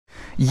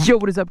Yo,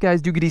 what is up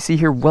guys, DukeOfDC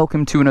here.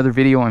 Welcome to another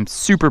video. I'm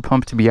super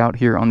pumped to be out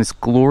here on this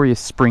glorious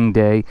spring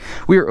day.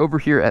 We are over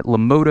here at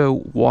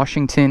Lamoto,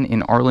 Washington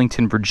in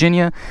Arlington,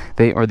 Virginia.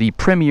 They are the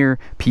premier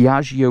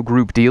Piaggio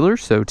Group dealer.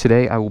 So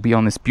today I will be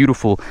on this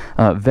beautiful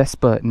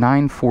Vespa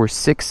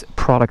 946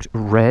 product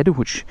red,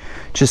 which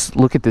just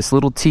look at this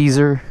little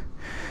teaser.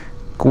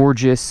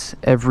 Gorgeous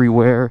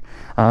everywhere.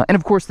 And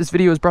of course, this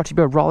video is brought to you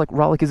by Rollick.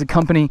 Rollick is a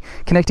company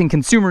connecting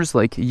consumers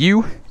like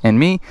you and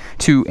me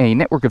to a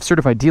network of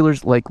certified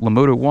dealers like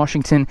Lamoto,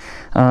 Washington,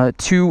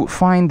 to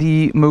find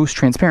the most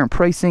transparent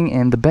pricing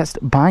and the best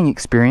buying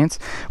experience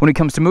when it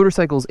comes to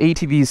motorcycles,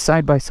 ATVs,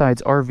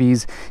 side-by-sides,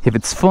 RVs. If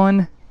it's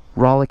fun,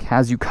 Rollick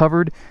has you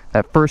covered.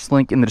 That first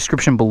link in the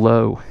description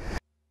below.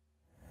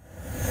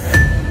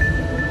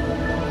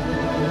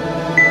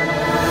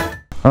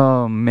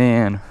 Oh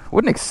man,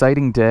 what an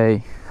exciting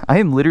day. I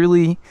am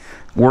literally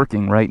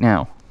working right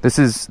now. This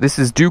is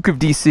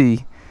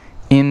DukeOfDC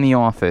in the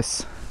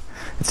office.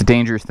 It's a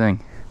dangerous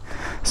thing.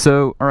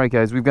 So, alright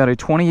guys, we've got a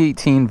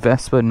 2018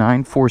 Vespa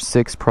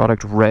 946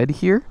 product red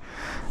here.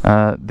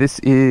 This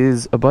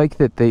is a bike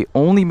that they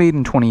only made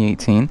in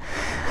 2018.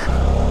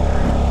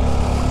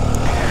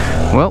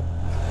 Well,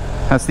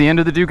 that's the end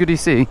of the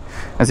DukeOfDC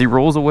as he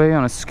rolls away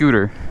on a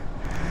scooter.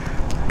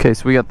 Okay,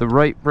 so we got the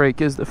right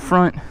brake is the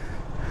front.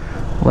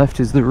 Left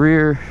is the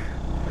rear.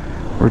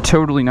 We're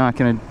totally not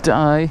gonna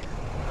die.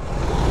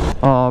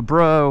 Oh,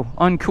 bro.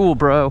 Uncool,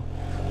 bro.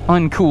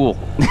 Uncool.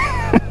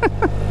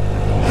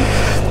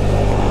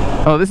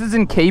 Oh, this is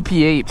in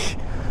kph.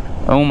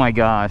 Oh my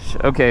gosh.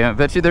 Okay, I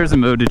bet you there's a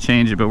mode to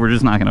change it, but we're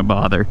just not gonna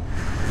bother.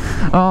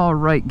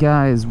 Alright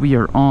guys, we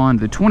are on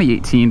the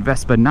 2018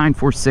 Vespa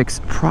 946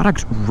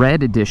 Product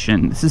Red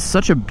Edition. This is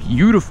such a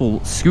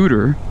beautiful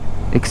scooter.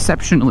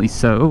 Exceptionally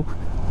so.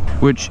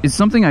 Which is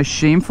something I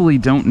shamefully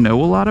don't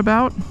know a lot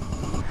about.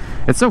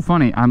 It's so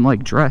funny, I'm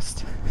like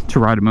dressed to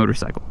ride a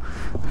motorcycle.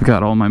 I've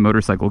got all my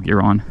motorcycle gear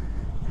on.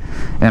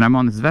 And I'm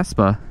on this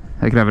Vespa.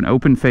 I could have an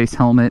open face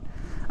helmet.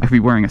 I could be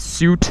wearing a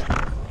suit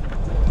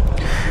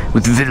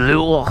with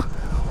velour.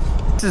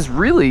 This is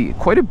really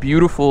quite a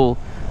beautiful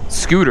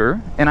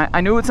scooter. And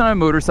I know it's not a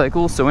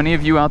motorcycle, so any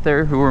of you out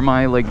there who are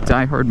my like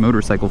diehard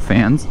motorcycle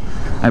fans,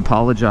 I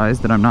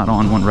apologize that I'm not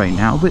on one right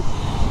now, but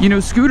you know,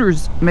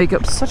 scooters make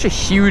up such a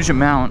huge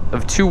amount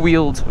of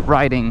two-wheeled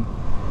riding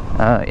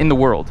in the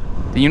world.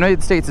 The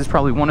United States is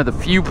probably one of the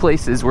few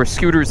places where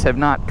scooters have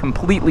not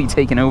completely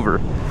taken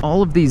over.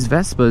 All of these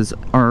Vespas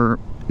are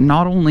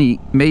not only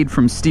made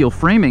from steel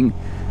framing,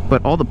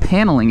 but all the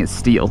paneling is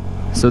steel.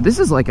 So this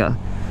is like a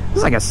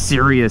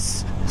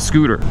serious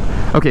scooter.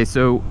 Okay,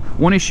 so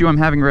one issue I'm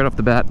having right off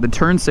the bat, the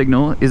turn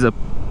signal is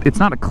it's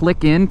not a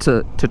click in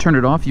to turn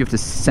it off. You have to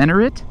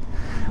center it,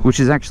 which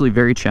is actually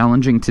very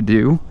challenging to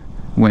do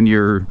when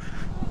you're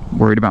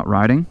worried about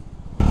riding.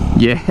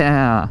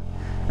 Yeah,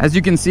 as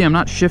you can see, I'm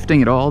not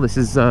shifting at all. This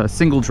is a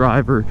single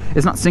drive, or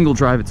it's not single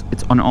drive,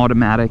 it's on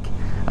automatic.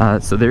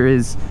 So there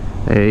is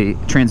a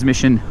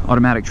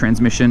automatic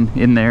transmission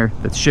in there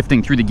that's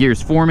shifting through the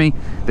gears for me.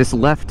 This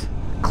left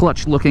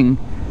clutch looking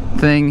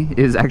thing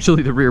is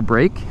actually the rear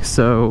brake.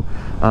 So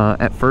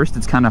at first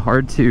it's kind of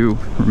hard to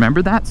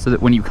remember that, so that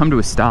when you come to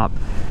a stop,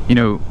 you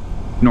know,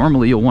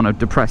 normally you'll want to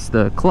depress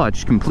the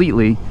clutch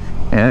completely,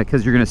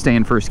 because you're going to stay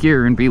in first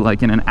gear and be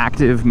like in an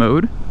active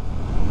mode.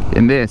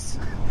 In this,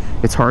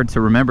 it's hard to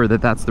remember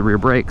that that's the rear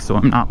brake, so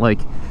I'm not like,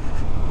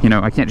 you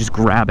know, I can't just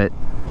grab it.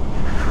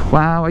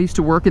 Wow, I used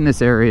to work in this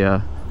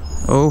area.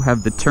 Oh,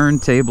 have the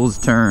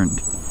turntables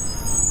turned.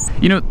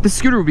 You know, this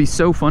scooter would be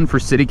so fun for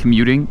city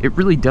commuting. It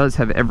really does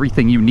have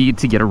everything you need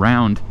to get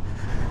around.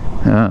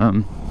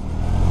 Let's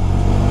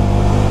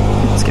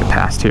get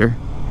past here.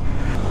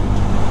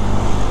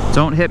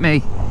 Don't hit me.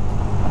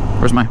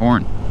 Where's my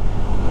horn?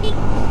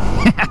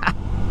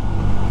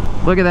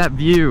 Look at that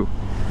view.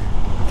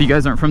 If you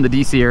guys aren't from the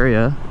DC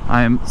area,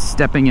 I am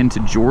stepping into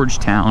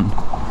Georgetown.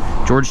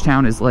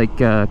 Georgetown is like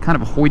kind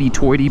of a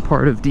hoity-toity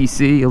part of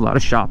DC, a lot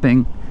of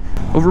shopping,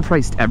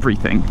 overpriced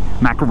everything,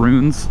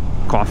 macaroons,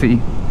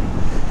 coffee.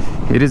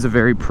 It is a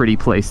very pretty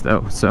place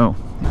though, so.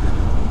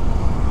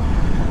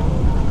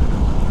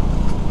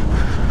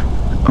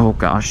 Oh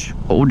gosh,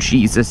 oh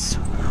Jesus,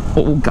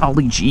 oh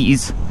golly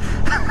geez.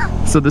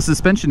 So the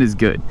suspension is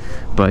good,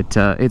 but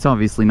it's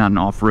obviously not an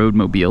off-road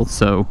mobile,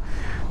 so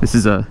this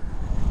is a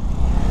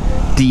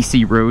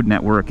DC road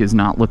network is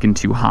not looking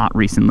too hot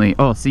recently.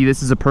 Oh, see,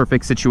 this is a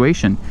perfect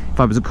situation.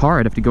 If I was a car,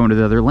 I'd have to go into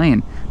the other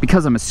lane.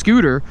 Because I'm a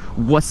scooter,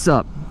 what's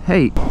up?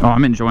 Hey, oh,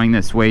 I'm enjoying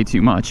this way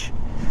too much.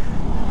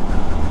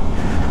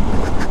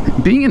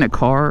 Being in a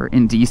car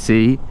in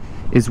DC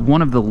is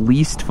one of the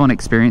least fun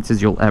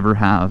experiences you'll ever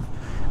have.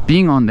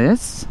 Being on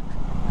this,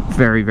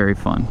 very, very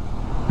fun.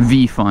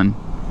 Fun.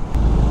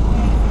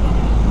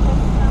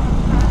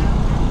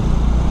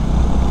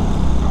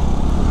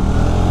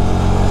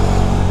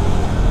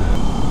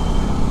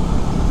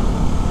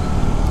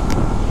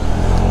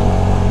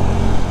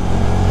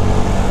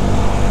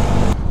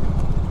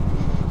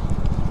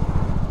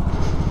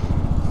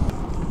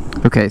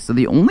 Okay, so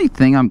the only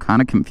thing I'm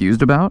kind of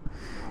confused about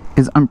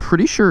is I'm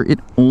pretty sure it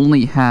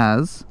only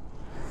has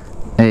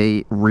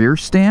a rear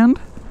stand.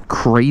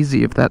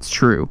 Crazy if that's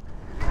true.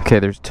 Okay,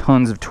 there's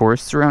tons of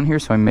tourists around here,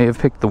 so I may have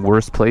picked the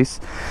worst place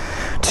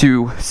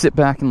to sit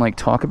back and like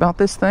talk about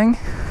this thing.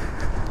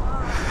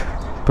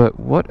 But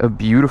what a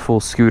beautiful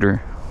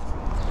scooter.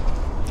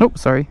 Oh,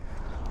 sorry.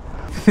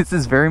 This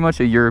is very much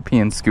a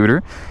European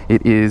scooter.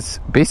 It is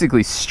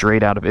basically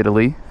straight out of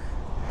Italy.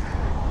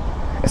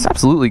 It's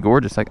absolutely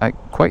gorgeous. I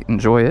quite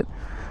enjoy it.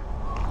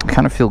 I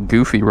kind of feel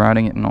goofy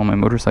riding it in all my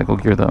motorcycle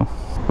gear though.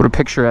 What a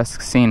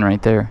picturesque scene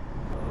right there.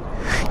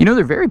 You know,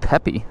 they're very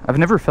peppy. I've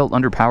never felt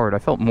underpowered. I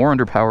felt more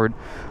underpowered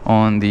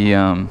on the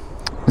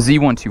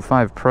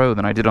Z125 Pro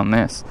than I did on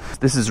this.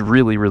 This is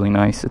really, really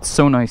nice. It's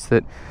so nice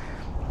that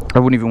I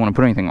wouldn't even want to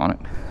put anything on it.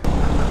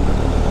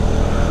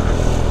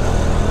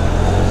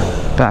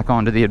 Back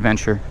onto the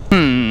adventure.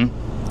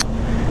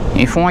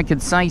 If I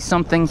could say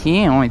something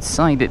here, I'd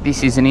say that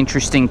this is an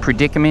interesting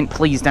predicament.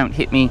 Please don't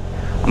hit me.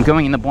 I'm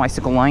going in the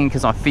bicycle lane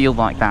because I feel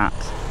like that.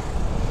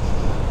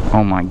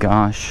 Oh my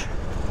gosh.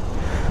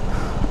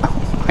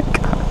 Oh my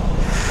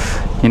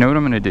god. You know what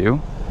I'm gonna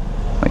do?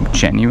 Like,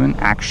 genuine,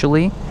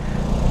 actually.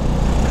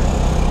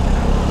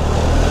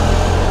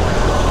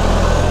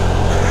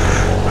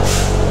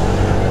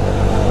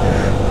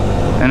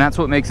 And that's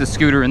what makes a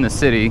scooter in the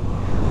city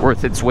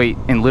worth its weight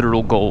in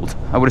literal gold.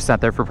 I would have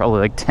sat there for probably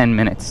like 10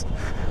 minutes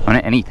on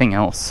anything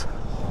else.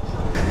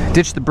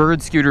 Ditch the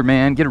bird scooter,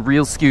 man. Get a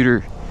real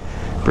scooter.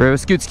 Bro,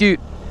 scoot, scoot.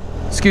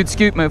 Scoot,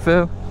 scoot,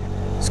 mofo.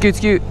 Scoot,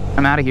 scoot.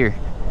 I'm out of here.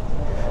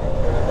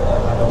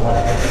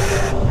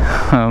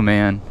 Oh,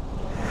 man.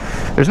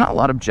 There's not a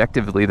lot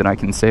objectively that I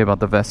can say about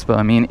the Vespa.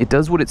 I mean, it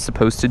does what it's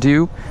supposed to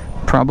do,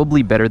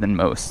 probably better than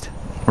most,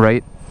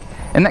 right?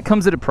 And that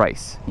comes at a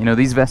price. You know,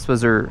 these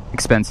Vespas are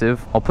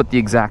expensive. I'll put the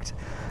exact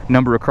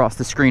number across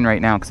the screen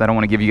right now because I don't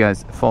want to give you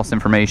guys false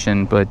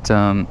information, but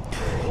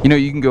you know,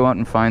 you can go out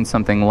and find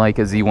something like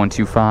a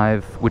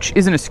Z125, which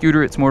isn't a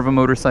scooter, it's more of a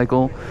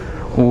motorcycle,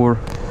 or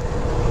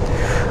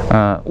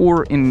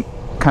in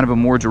kind of a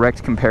more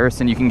direct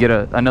comparison, you can get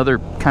another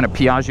kind of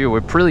Piaggio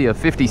Aprilia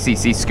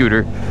 50cc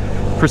scooter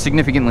for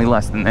significantly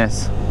less than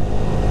this,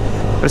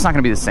 but it's not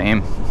going to be the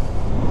same.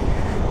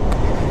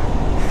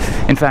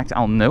 In fact,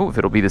 I'll know if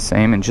it'll be the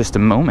same in just a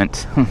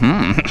moment.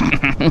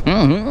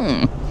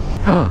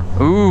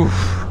 Ooh,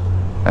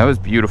 that was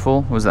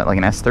beautiful. What was that, like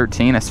an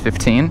S13,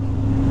 S15?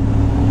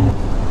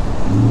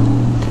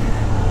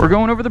 We're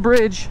going over the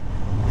bridge.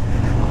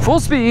 Full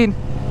speed.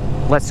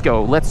 Let's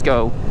go, let's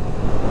go.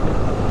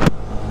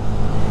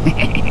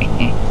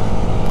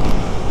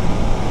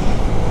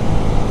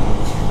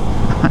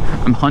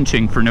 I'm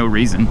hunching for no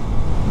reason.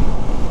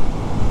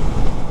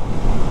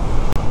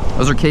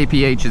 Those are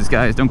KPHs,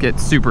 guys. Don't get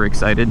super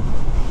excited.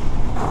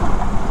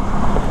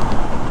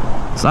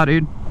 Saw,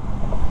 dude.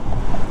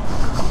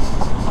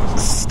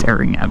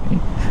 Staring at me.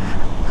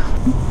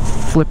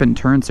 Flippin'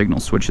 turn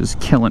signal switch is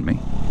killing me.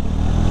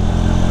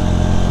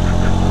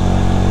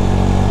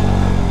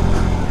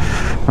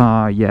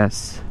 Ah,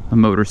 yes, a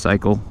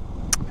motorcycle.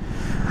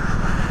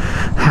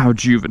 How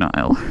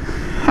juvenile.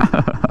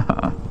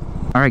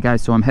 Alright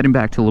guys, so I'm heading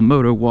back to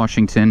Lamodo,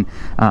 Washington.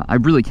 I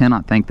really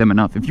cannot thank them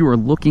enough. If you are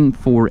looking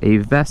for a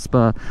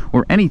Vespa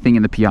or anything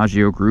in the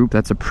Piaggio group,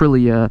 that's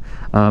Aprilia,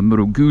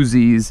 Moto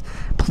Guzzi's,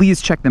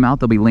 please check them out.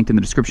 They'll be linked in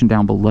the description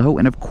down below.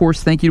 And of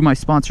course, thank you to my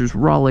sponsors,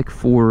 Rollick,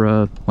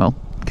 for, well,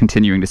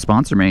 continuing to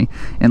sponsor me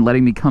and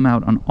letting me come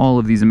out on all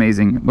of these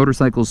amazing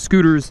motorcycles,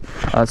 scooters,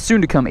 soon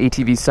to come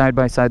ATVs,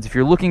 side-by-sides. If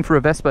you're looking for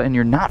a Vespa and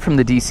you're not from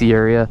the DC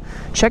area,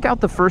 check out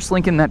the first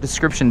link in that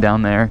description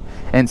down there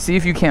and see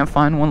if you can't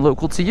find one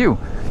local to you,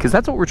 because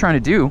that's what we're trying to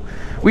do.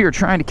 We are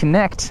trying to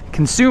connect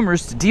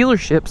consumers to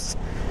dealerships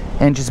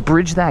and just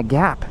bridge that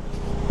gap,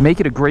 make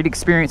it a great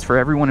experience for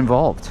everyone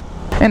involved.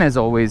 And as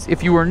always,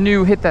 if you are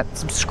new, hit that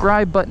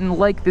subscribe button,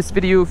 like this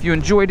video if you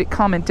enjoyed it,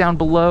 comment down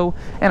below,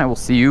 and I will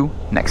see you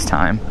next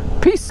time.